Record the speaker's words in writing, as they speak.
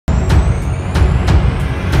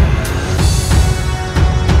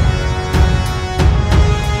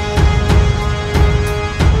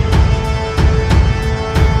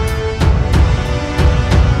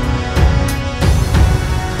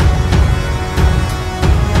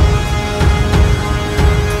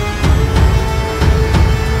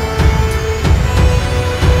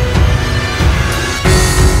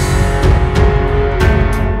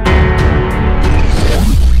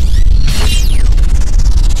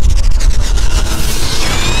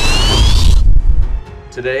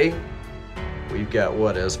Today, we've got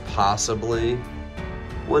what is possibly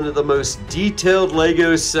one of the most detailed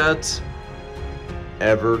Lego sets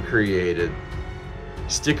ever created.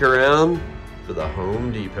 Stick around for the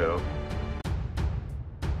Home Depot.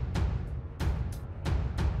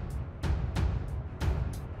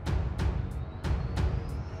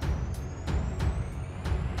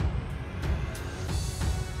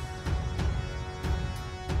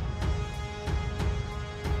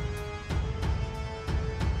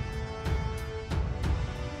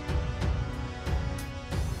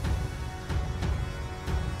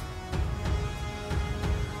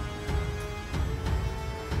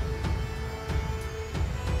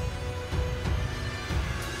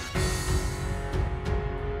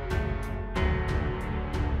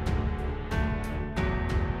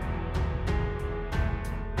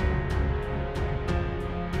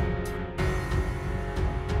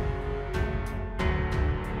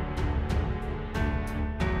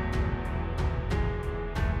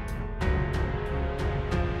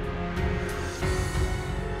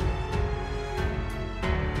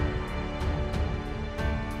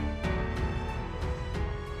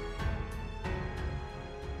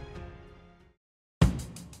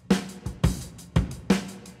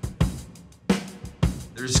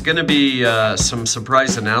 There's going to be some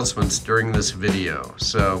surprise announcements during this video,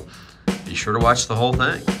 so be sure to watch the whole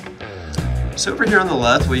thing. So over here on the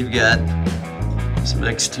left, we've got some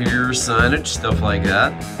exterior signage, stuff like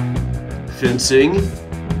that. Fencing,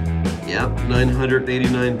 yep,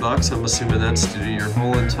 989 bucks. I'm assuming that's to do your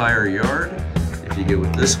whole entire yard. If you go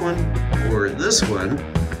with this one or this one,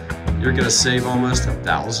 you're going to save almost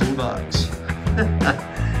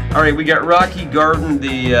 $1,000. All right, we got Rocky Garden,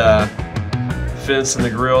 the fence and the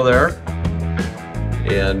grill there,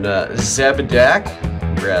 and Zabadak,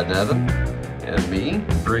 Brad and Evan, and me,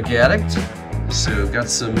 Brick Addict. So got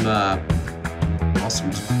some awesome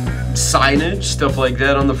signage, stuff like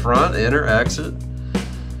that on the front, enter, exit.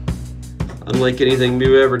 Unlike anything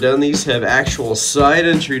we've ever done, these have actual side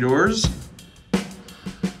entry doors,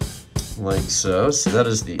 like so. So that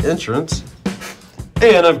is the entrance,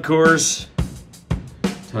 and of course,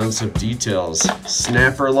 tons of details.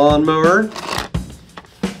 Snapper lawnmower.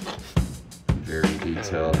 Very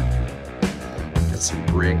detailed. Got some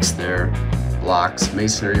bricks there, blocks,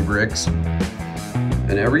 masonry bricks,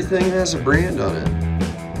 and everything has a brand on it.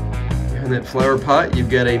 Behind that flower pot, you've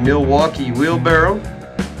got a Milwaukee wheelbarrow.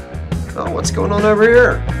 Oh, what's going on over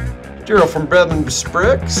here? Gerald from Bread and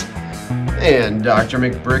Bricks and Dr.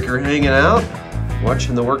 McBrick are hanging out,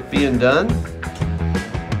 watching the work being done.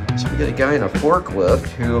 So we got a guy in a forklift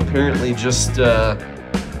who apparently just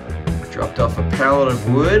dropped off a pallet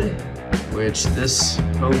of wood, which this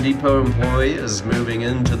Home Depot employee is moving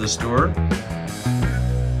into the store.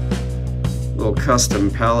 Little custom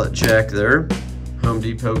pallet jack there, Home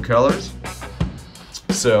Depot colors.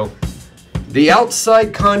 So the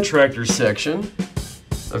outside contractor section,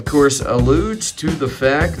 of course, alludes to the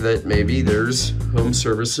fact that maybe there's home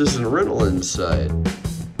services and rental inside.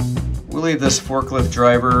 We'll leave this forklift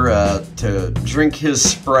driver to drink his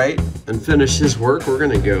Sprite and finish his work. We're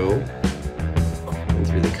gonna go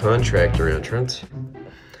through the contractor entrance.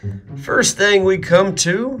 First thing we come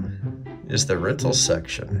to is the rental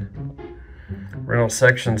section. Rental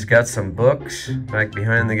section's got some books back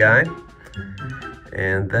behind the guy,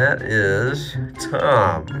 and that is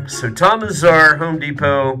Tom. So Tom is our Home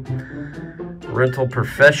Depot rental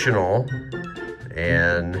professional,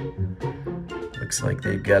 and looks like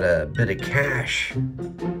they've got a bit of cash.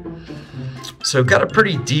 So got a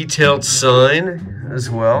pretty detailed sign as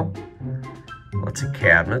well. Lots of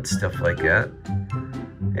cabinets, stuff like that.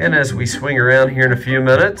 And as we swing around here in a few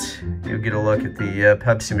minutes, you'll get a look at the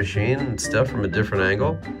Pepsi machine and stuff from a different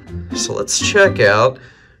angle. So let's check out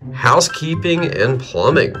housekeeping and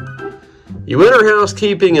plumbing. You enter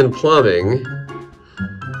housekeeping and plumbing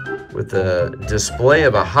with a display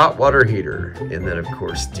of a hot water heater, and then of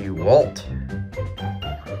course DeWalt.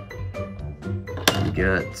 We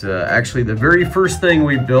got actually the very first thing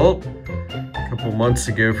we built a couple months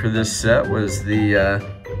ago for this set was the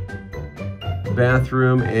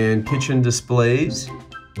bathroom and kitchen displays.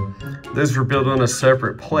 Those were built on a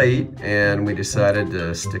separate plate, and we decided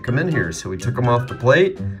to stick them in here. So we took them off the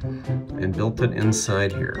plate and built it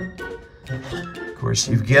inside here. Of course,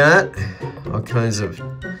 you've got all kinds of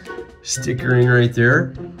stickering right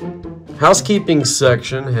there. Housekeeping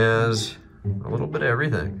section has a little bit of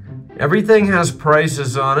everything. Everything has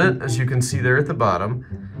prices on it, as you can see there at the bottom.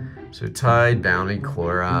 So Tide, Bounty,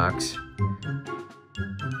 Clorox.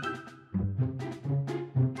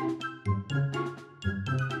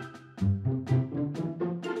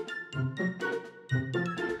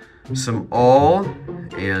 Some all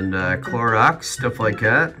and Clorox, stuff like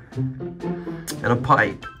that, and a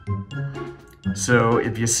pipe. So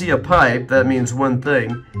if you see a pipe, that means one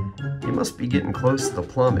thing: you must be getting close to the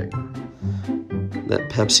plumbing. That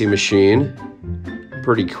Pepsi machine,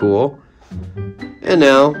 pretty cool. And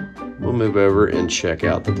now we'll move over and check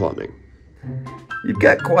out the plumbing. You've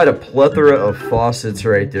got quite a plethora of faucets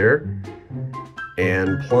right there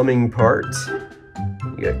and plumbing parts.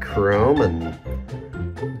 You got chrome and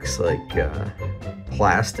looks like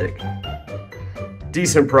plastic.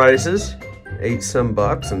 Decent prices, $8 some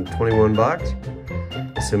and 21 bucks.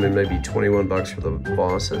 Assuming maybe 21 bucks for the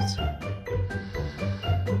faucets.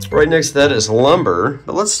 Right next to that is lumber,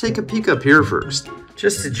 but let's take a peek up here first.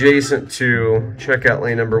 Just adjacent to checkout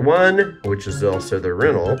lane number 1, which is also the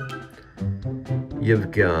rental,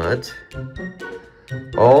 you've got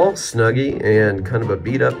all Snuggie and kind of a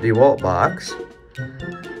beat up DeWalt box.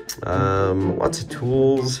 Lots of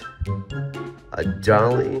tools, a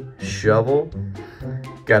dolly, shovel,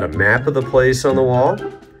 got a map of the place on the wall.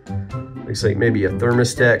 Looks like maybe a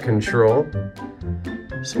thermostat control.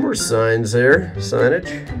 Some more signs there,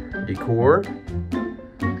 signage, decor,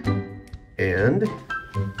 and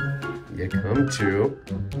you come to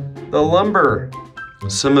the lumber.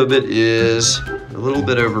 Some of it is a little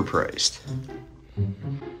bit overpriced.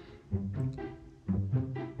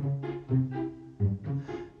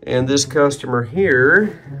 And this customer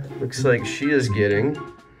here looks like she is getting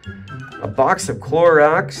a box of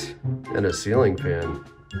Clorox and a ceiling fan.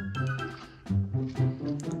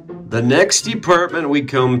 The next department we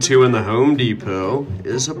come to in the Home Depot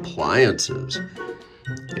is appliances.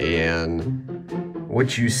 And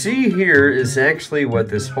what you see here is actually what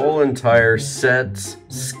this whole entire set's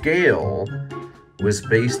scale was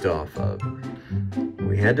based off of.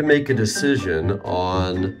 We had to make a decision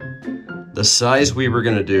on the size we were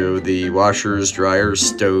going to do the washers, dryers,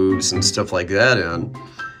 stoves, and stuff like that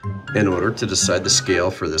in order to decide the scale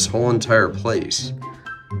for this whole entire place.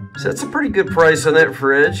 So that's a pretty good price on that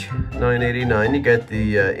fridge, $9.89. You got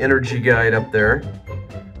the energy guide up there,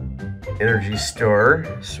 Energy Star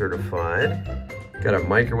certified. Got a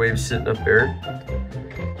microwave sitting up there.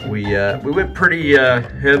 We went pretty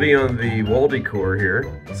heavy on the wall decor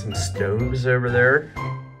here. Some stoves over there.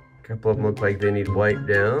 A couple of them look like they need wiped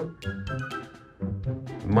down.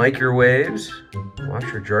 Microwaves,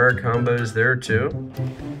 washer dryer combos there too.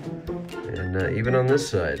 And even on this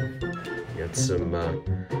side, you got some.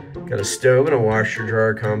 Got a stove and a washer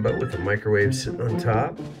dryer combo with a microwave sitting on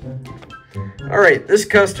top. All right, this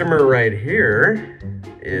customer right here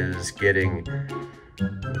is getting,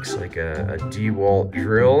 looks like a DeWalt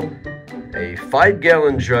drill, a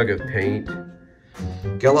 5-gallon jug of paint.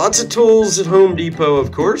 Got lots of tools at Home Depot,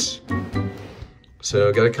 of course.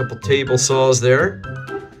 So got a couple table saws there.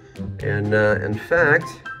 And in fact,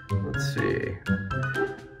 let's see.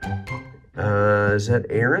 Is that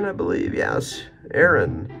Aaron, I believe? Yes,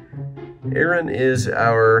 Aaron. Aaron is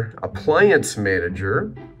our appliance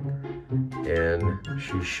manager, and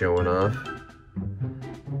she's showing off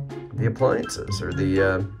the appliances, or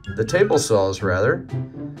the table saws rather,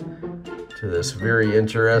 to this very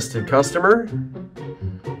interested customer.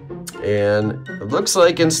 And it looks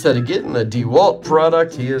like instead of getting a DeWalt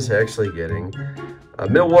product, he is actually getting a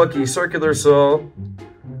Milwaukee circular saw,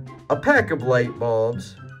 a pack of light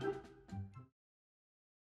bulbs,